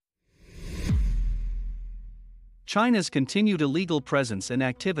China's continued illegal presence and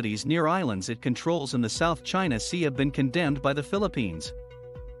activities near islands it controls in the South China Sea have been condemned by the Philippines.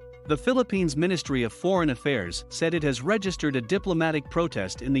 The Philippines Ministry of Foreign Affairs said it has registered a diplomatic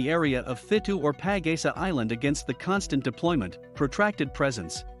protest in the area of Fitu or Pag-asa Island against the constant deployment, protracted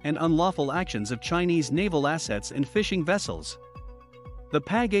presence, and unlawful actions of Chinese naval assets and fishing vessels. The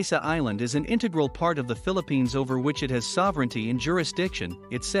Pag-asa Island is an integral part of the Philippines over which it has sovereignty and jurisdiction,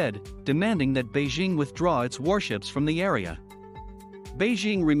 it said, demanding that Beijing withdraw its warships from the area.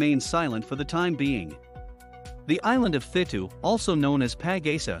 Beijing remains silent for the time being. The island of Fitu, also known as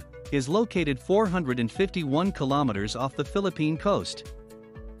Pag-asa, is located 451 kilometers off the Philippine coast.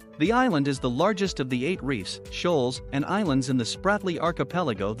 The island is the largest of the 8 reefs, shoals, and islands in the Spratly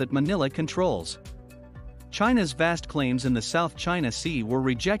archipelago that Manila controls. China's vast claims in the South China Sea were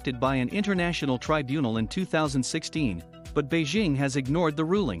rejected by an international tribunal in 2016, but Beijing has ignored the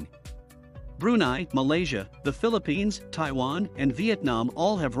ruling. Brunei, Malaysia, the Philippines, Taiwan, and Vietnam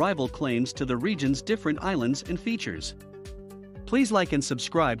all have rival claims to the region's different islands and features. Please like and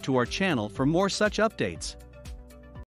subscribe to our channel for more such updates.